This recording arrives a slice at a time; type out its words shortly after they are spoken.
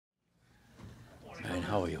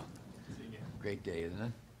How are you? Great day, isn't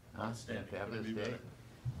it? Huh? Fabulous day. Good. Lovely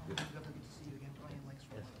to see you again, Brian.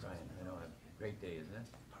 Yes, Brian. I know. Great day, isn't it?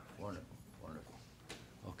 Wonderful, wonderful.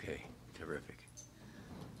 Okay, terrific.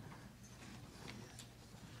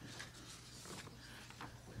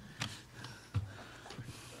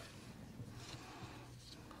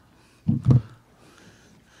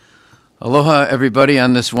 Aloha, everybody,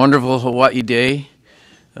 on this wonderful Hawaii day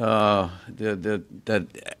that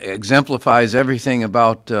exemplifies everything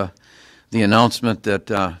about the announcement that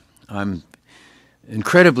I'm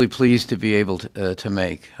incredibly pleased to be able to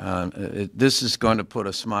make. This is going to put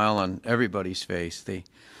a smile on everybody's face. The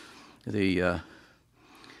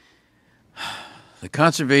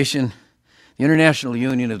conservation, the International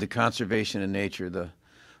Union of the Conservation of Nature,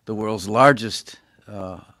 the world's largest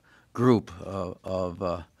group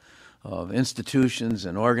of institutions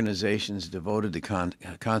and organizations devoted to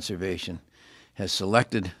conservation, has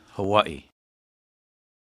selected Hawaii.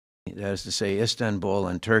 That is to say, Istanbul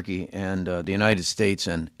and Turkey and the United States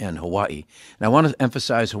and Hawaii. And I want to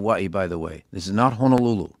emphasize Hawaii, by the way. This is not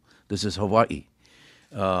Honolulu. This is Hawaii.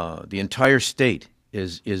 The entire state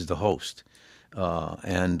is the host.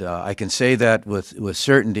 And I can say that with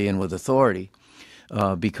certainty and with authority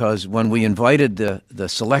because when we invited the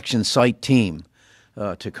selection site team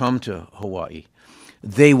to come to Hawaii,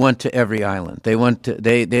 they went to every island.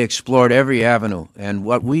 They explored every avenue. And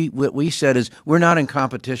what we said is, we're not in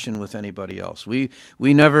competition with anybody else. We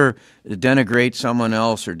never denigrate someone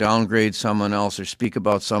else or downgrade someone else or speak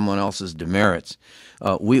about someone else's demerits.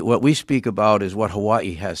 What we speak about is what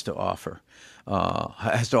Hawaii has to offer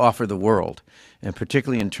the world, and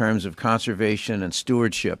particularly in terms of conservation and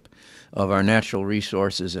stewardship of our natural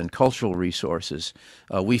resources and cultural resources.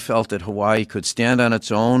 We felt that Hawaii could stand on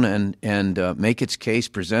its own and make its case,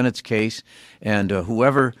 present its case, and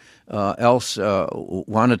whoever else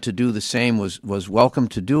wanted to do the same was welcome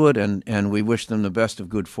to do it, and we wish them the best of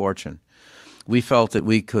good fortune. We felt that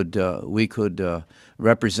we could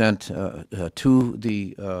represent to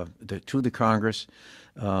the Congress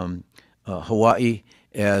Hawaii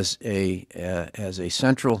as a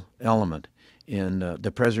central element in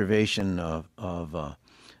the preservation of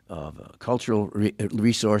cultural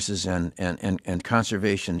resources and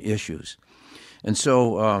conservation issues. And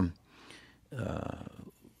so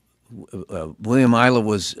William Aila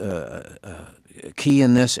was key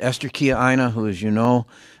in this. Esther Kia'aina, who, as you know,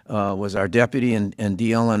 was our deputy in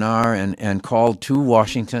DLNR and called to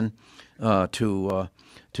Washington to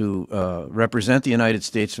represent the United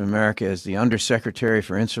States of America as the Undersecretary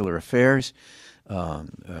for Insular Affairs,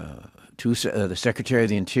 to the Secretary of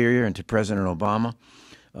the Interior, and to President Obama.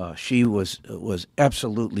 She was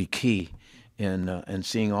absolutely key in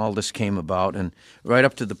seeing all this came about, and right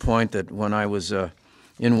up to the point that when I was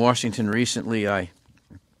in Washington recently, I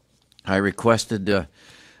requested.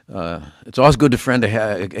 It's always good to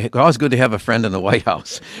have a friend in the White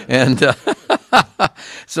House, and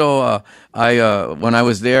so when I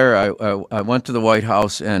was there, I went to the White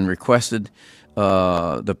House and requested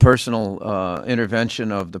the personal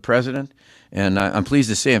intervention of the president. And I'm pleased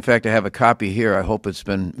to say, in fact, I have a copy here. I hope it's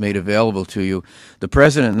been made available to you. The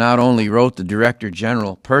president not only wrote the Director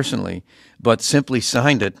General personally, but simply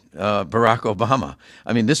signed it, Barack Obama.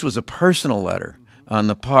 I mean, this was a personal letter on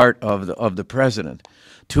the part of the president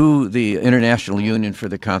to the International Union for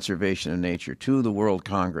the Conservation of Nature, to the World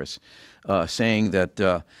Congress, saying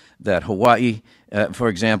that Hawaii, for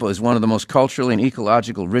example, is one of the most culturally and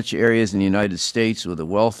ecological rich areas in the United States, with a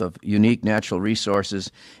wealth of unique natural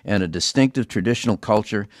resources and a distinctive traditional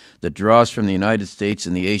culture that draws from the United States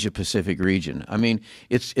and the Asia-Pacific region. I mean,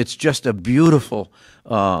 it's just a beautiful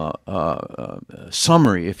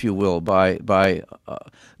summary, if you will, by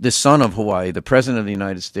the son of Hawaii, the President of the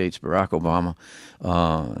United States, Barack Obama.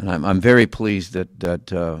 And I'm very pleased that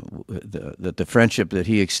the friendship that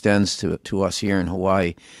he extends to us here in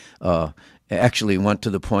Hawaii actually went to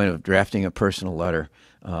the point of drafting a personal letter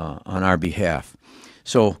on our behalf.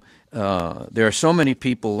 So there are so many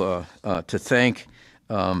people to thank.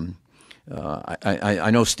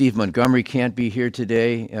 I know Steve Montgomery can't be here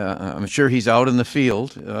today. I'm sure he's out in the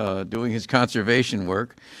field doing his conservation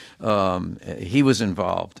work. He was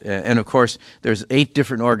involved, and of course, there's 8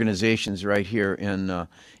 different organizations right here in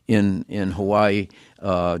Hawaii,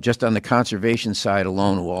 just on the conservation side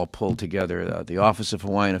alone, who all pulled together. The Office of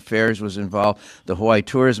Hawaiian Affairs was involved. The Hawaii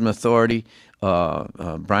Tourism Authority.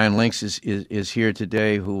 Brian Links is here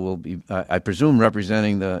today, who will be, I presume,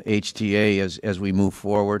 representing the HTA as we move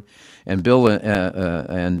forward. And Bill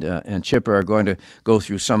and Chipper are going to go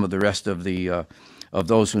through some of the rest of the of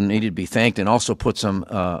those who needed to be thanked, and also put some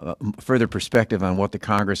further perspective on what the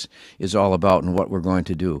Congress is all about and what we're going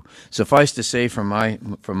to do. Suffice to say, from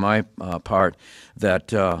my part,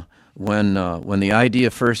 that when the idea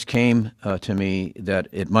first came to me that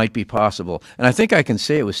it might be possible, and I think I can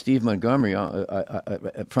say it was Steve Montgomery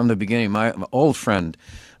from the beginning, my old friend,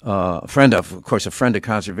 of course, a friend of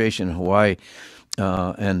conservation in Hawaii.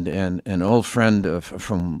 And an old friend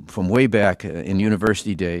from way back in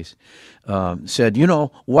university days said,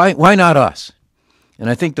 why not us? And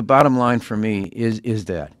I think the bottom line for me is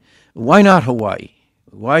that why not Hawaii?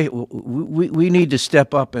 Why we need to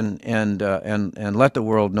step up and let the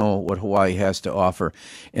world know what Hawaii has to offer.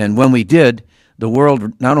 And when we did, the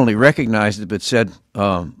world not only recognized it but said,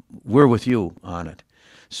 we're with you on it.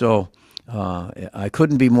 So. I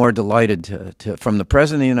couldn't be more delighted from the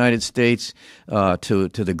President of the United States to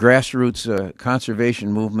the grassroots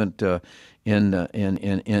conservation movement in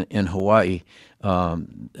Hawaii.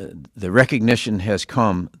 The recognition has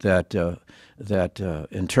come that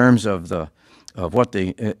in terms of what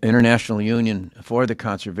the International Union for the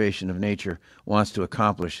Conservation of Nature wants to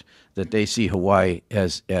accomplish, that they see Hawaii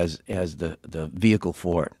as the vehicle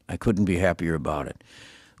for it. I couldn't be happier about it.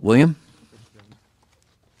 William?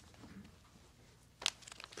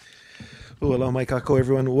 Hello, Mike Kako,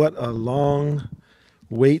 everyone. What a long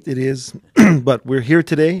wait it is, but we're here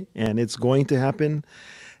today, and it's going to happen.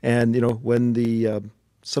 And, when the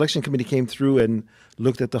selection committee came through and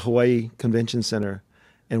looked at the Hawaii Convention Center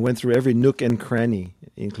and went through every nook and cranny,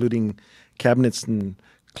 including cabinets and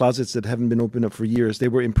closets that haven't been opened up for years, they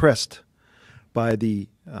were impressed by the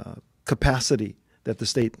capacity that the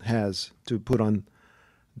state has to put on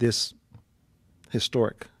this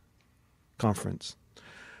historic conference.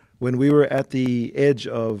 When we were at the edge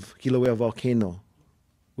of Kilauea volcano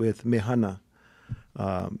with Mehana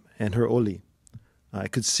and her oli, I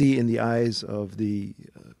could see in the eyes of the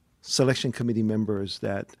selection committee members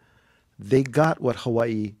that they got what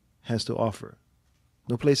Hawaii has to offer.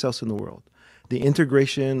 No place else in the world. The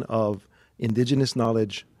integration of indigenous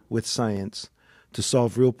knowledge with science to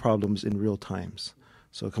solve real problems in real times.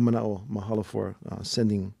 So kamana'o, mahalo for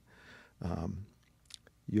sending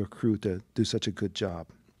your crew to do such a good job.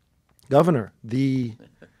 Governor, the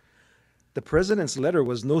president's letter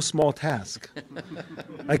was no small task.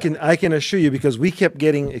 I can assure you, because we kept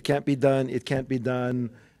getting, it can't be done, it can't be done,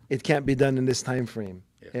 it can't be done in this time frame.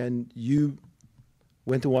 Yeah. And you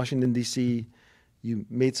went to Washington, D.C., you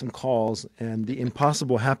made some calls, and the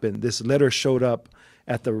impossible happened. This letter showed up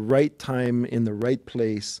at the right time in the right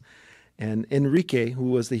place. And Enrique,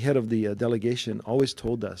 who was the head of the delegation, always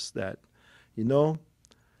told us that,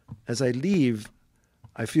 as I leave,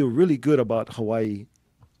 I feel really good about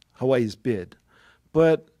Hawaii's bid.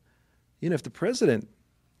 But, if the president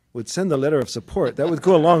would send a letter of support, that would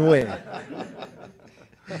go a long way.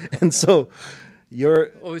 And so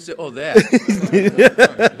your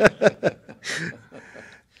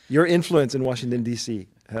your influence in Washington, D.C.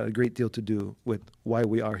 had a great deal to do with why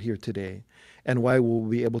we are here today and why we'll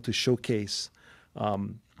be able to showcase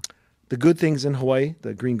the good things in Hawaii,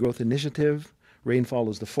 the Green Growth Initiative, Rain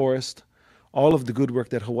Follows the Forest, all of the good work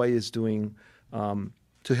that Hawaii is doing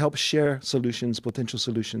to help share solutions, potential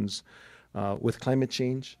solutions with climate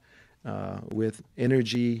change, with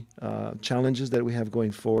energy challenges that we have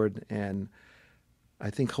going forward. And I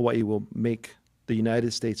think Hawaii will make the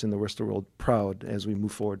United States and the rest of the world proud as we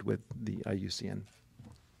move forward with the IUCN.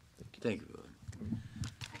 Thank you.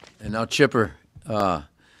 And now, Chipper,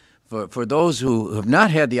 for those who have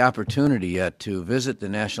not had the opportunity yet to visit the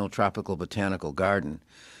National Tropical Botanical Garden,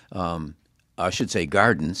 I should say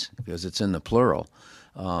gardens, because it's in the plural.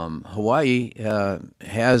 Hawaii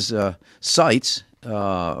has sites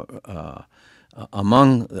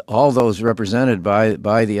among all those represented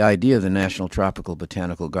by the idea of the National Tropical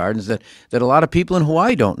Botanical Gardens that a lot of people in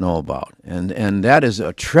Hawaii don't know about, and that is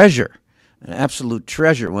a treasure, an absolute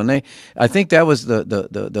treasure. I think that was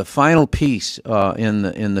the final piece in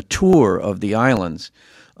the tour of the islands.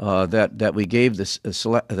 That we gave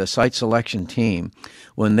the site selection team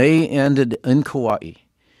when they ended in Kauai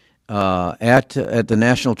at the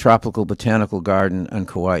National Tropical Botanical Garden on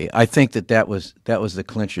Kauai. I think that was the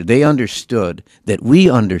clincher. They understood that we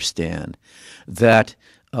understand that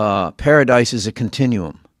paradise is a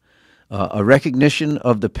continuum, a recognition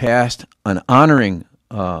of the past, an honoring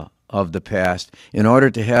of the past, in order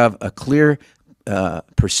to have a clear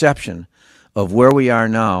perception of where we are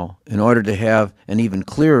now, in order to have an even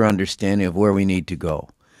clearer understanding of where we need to go.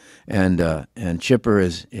 And Chipper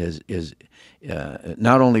is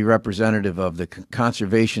not only representative of the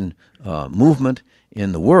conservation movement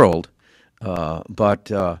in the world,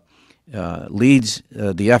 but leads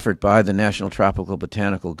the effort by the National Tropical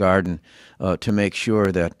Botanical Garden to make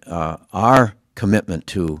sure that our commitment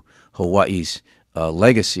to Hawaii's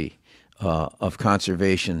legacy of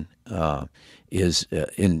conservation is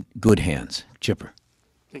in good hands. Chipper.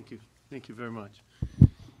 Thank you. Thank you very much.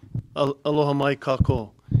 Aloha mai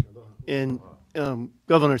kako. And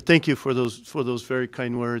Governor, thank you for those very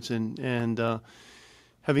kind words. And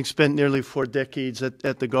having spent nearly 4 decades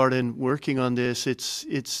at the garden working on this,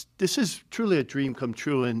 this is truly a dream come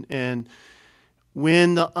true. And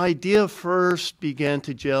when the idea first began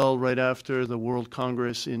to gel right after the World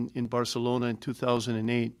Congress in Barcelona in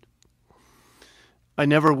 2008, I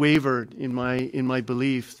never wavered in my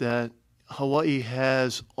belief that Hawaii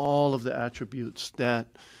has all of the attributes that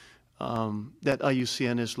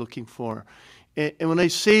IUCN is looking for. And when I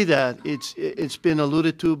say that, it's been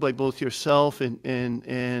alluded to by both yourself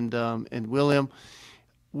and William.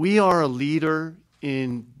 We are a leader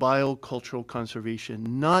in biocultural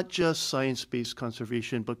conservation, not just science-based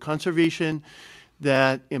conservation, but conservation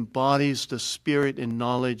that embodies the spirit and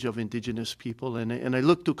knowledge of indigenous people. And I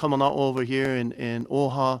look to Kamana'o over here and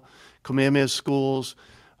Oha, Kamehameha Schools,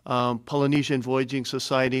 Polynesian Voyaging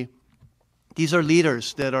Society. These are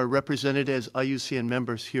leaders that are represented as IUCN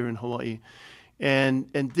members here in Hawaii. And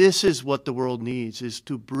this is what the world needs, is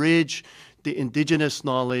to bridge the indigenous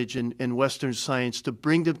knowledge and Western science, to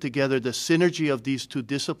bring them together. The synergy of these two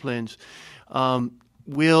disciplines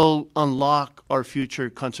will unlock our future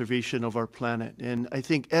conservation of our planet. And I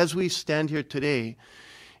think as we stand here today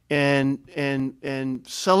and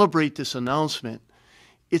celebrate this announcement,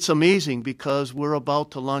 it's amazing because we're about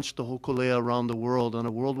to launch the Hokulea around the world on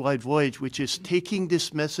a worldwide voyage, which is taking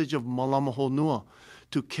this message of Malama Honua,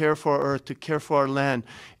 to care for our earth, to care for our land,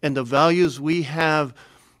 and the values we have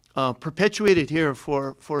perpetuated here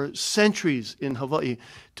for centuries in Hawaii,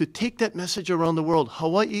 to take that message around the world.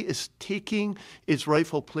 Hawaii is taking its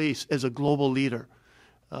rightful place as a global leader,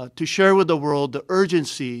 to share with the world the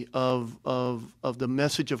urgency of the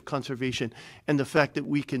message of conservation and the fact that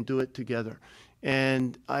we can do it together.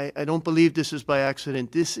 And I don't believe this is by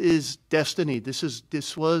accident. This is destiny.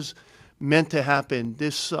 This was meant to happen.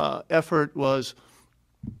 This effort was,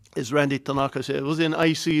 as Randy Tanaka said, it was in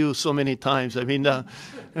ICU so many times. I mean, the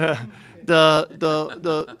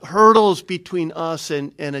hurdles between us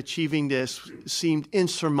and achieving this seemed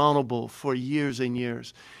insurmountable for years and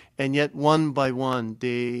years, and yet one by one,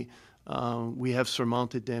 we have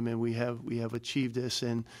surmounted them, and we have achieved this.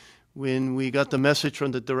 And when we got the message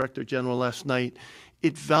from the Director General last night,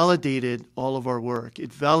 it validated all of our work.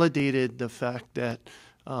 It validated the fact that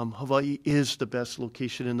Hawaii is the best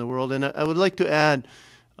location in the world. And I would like to add,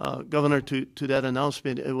 Governor, to that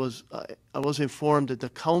announcement, I was informed that the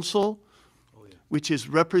Council, which is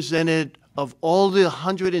represented of all the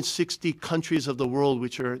 160 countries of the world,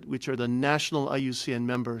 which are the national IUCN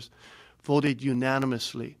members, voted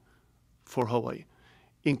unanimously for Hawaii,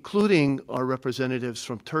 including our representatives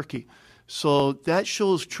from Turkey. So that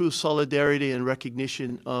shows true solidarity and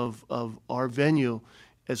recognition of our venue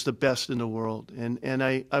as the best in the world. And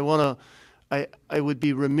I would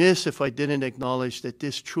be remiss if I didn't acknowledge that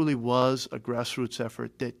this truly was a grassroots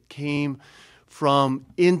effort that came from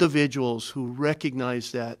individuals who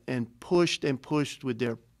recognized that and pushed with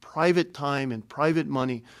their private time and private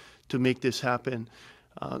money to make this happen.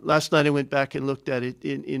 Last night I went back and looked at it.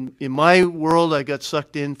 In my world, I got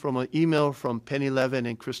sucked in from an email from Penny Levin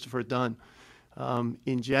and Christopher Dunn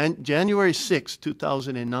in January 6,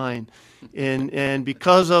 2009. And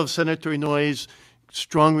because of Senator Inouye's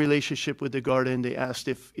strong relationship with the garden, they asked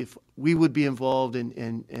if we would be involved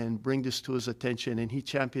and bring this to his attention, and he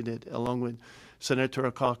championed it along with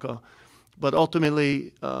Senator Akaka. But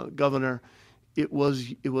ultimately, Governor, it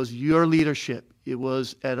was your leadership. It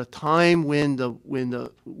was at a time when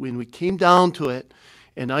we came down to it,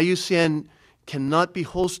 and IUCN cannot be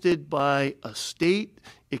hosted by a state.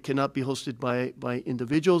 It cannot be hosted by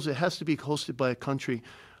individuals. It has to be hosted by a country.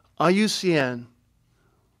 IUCN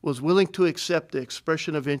was willing to accept the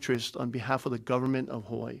expression of interest on behalf of the government of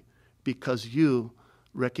Hawaii because you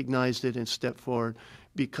recognized it and stepped forward.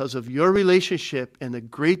 Because of your relationship and the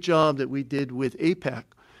great job that we did with APAC,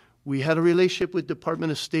 we had a relationship with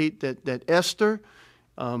Department of State that Esther,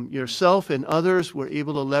 yourself, and others were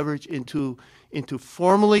able to leverage into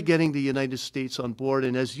formally getting the United States on board.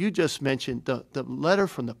 And as you just mentioned, the letter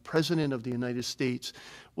from the President of the United States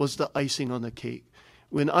was the icing on the cake.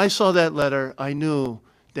 When I saw that letter, I knew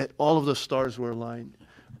that all of the stars were aligned.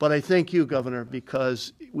 But I thank you, Governor,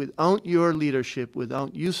 because without your leadership,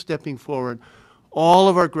 without you stepping forward, all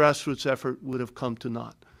of our grassroots effort would have come to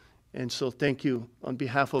naught. And so thank you on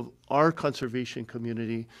behalf of our conservation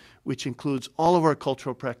community, which includes all of our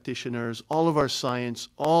cultural practitioners, all of our science,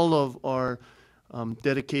 all of our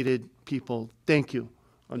dedicated people. Thank you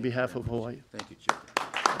on behalf of Hawaii. Thank you, Chair.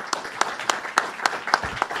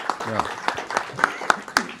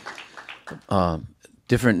 Well,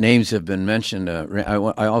 different names have been mentioned.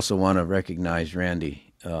 I also want to recognize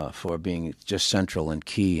Randy for being just central and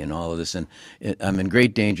key in all of this. And I'm in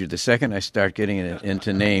great danger the second I start getting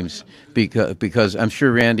into names, because I'm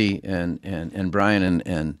sure Randy and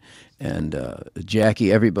Brian and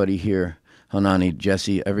Jackie, everybody here, Hanani,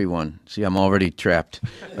 Jesse, everyone, see, I'm already trapped,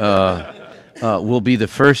 will be the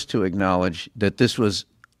first to acknowledge that this was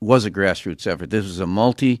a grassroots effort. This was a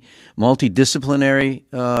multidisciplinary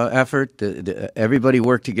effort. Everybody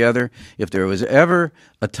worked together. If there was ever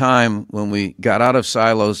a time when we got out of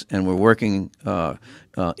silos and were working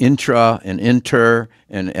intra and inter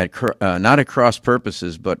and not at cross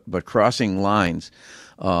purposes, but crossing lines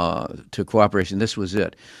to cooperation, this was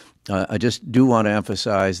it. I just do want to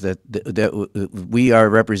emphasize that we are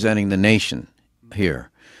representing the nation here.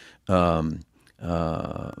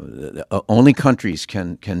 Only countries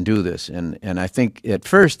can do this, and I think at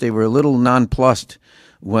first they were a little nonplussed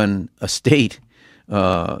when a state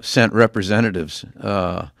sent representatives,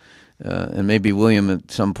 and maybe William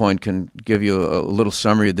at some point can give you a little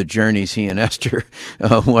summary of the journeys he and Esther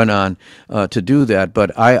went on to do that.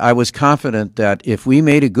 But I was confident that if we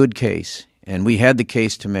made a good case, and we had the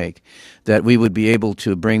case to make, that we would be able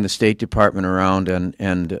to bring the State Department around,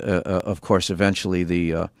 and of course eventually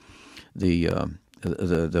the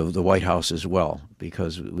White House as well,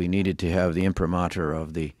 because we needed to have the imprimatur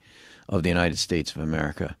of the United States of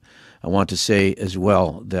America. I want to say as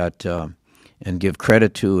well that and give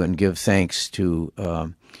credit to and give thanks to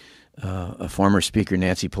a former Speaker,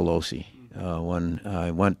 Nancy Pelosi. When I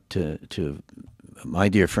went to my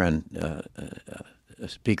dear friend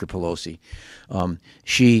Speaker Pelosi,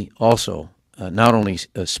 she also not only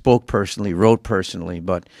spoke personally, wrote personally,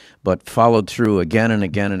 but followed through again and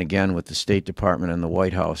again and again with the State Department and the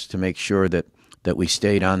White House to make sure that we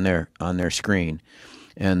stayed on their screen,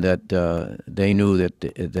 and that they knew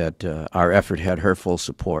that our effort had her full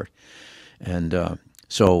support. And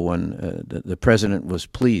so when the president was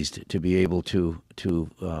pleased to be able to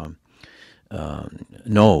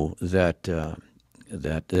know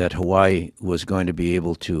that Hawaii was going to be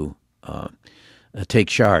able to take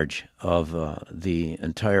charge of the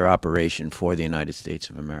entire operation for the United States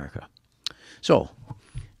of America. So,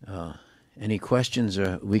 any questions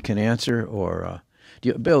we can answer, or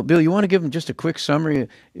Bill, you want to give them just a quick summary,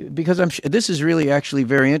 because I'm sure this is really actually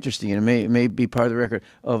very interesting, and it may be part of the record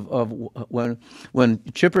of when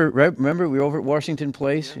Chipper. Remember, we were over at Washington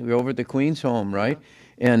Place. We were over at the Queen's home, right?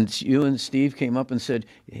 And you and Steve came up and said,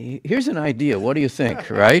 hey, "Here's an idea. What do you think?"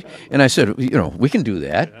 Right? And I said, we can do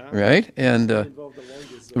that, right? And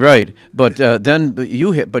right, but then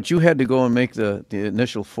you had to go and make the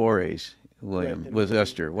initial forays, William, right, with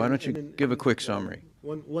Esther. Why don't you give a quick summary?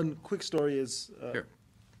 One quick story is Sure.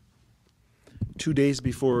 2 days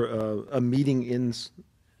before a meeting in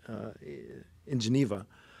Geneva,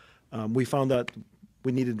 we found out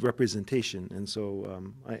we needed representation, and so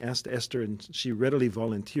I asked Esther, and she readily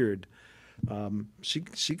volunteered.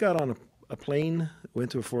 She got on a plane, went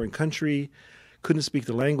to a foreign country, couldn't speak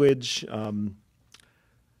the language,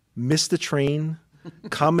 missed the train,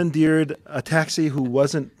 commandeered a taxi who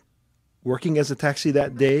wasn't working as a taxi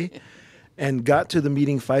that day, and got to the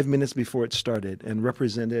meeting 5 minutes before it started, and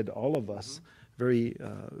represented all of us very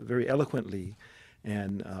eloquently,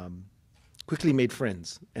 and quickly made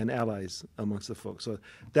friends and allies amongst the folks. So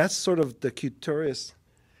that's sort of the curious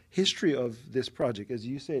history of this project. As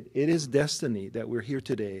you said, it is destiny that we're here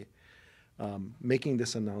today making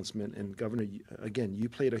this announcement. And Governor, again, you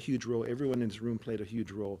played a huge role. Everyone in this room played a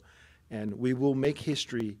huge role. And we will make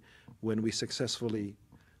history when we successfully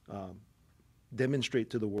demonstrate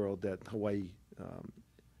to the world that Hawaii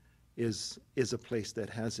is a place that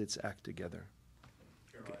has its act together.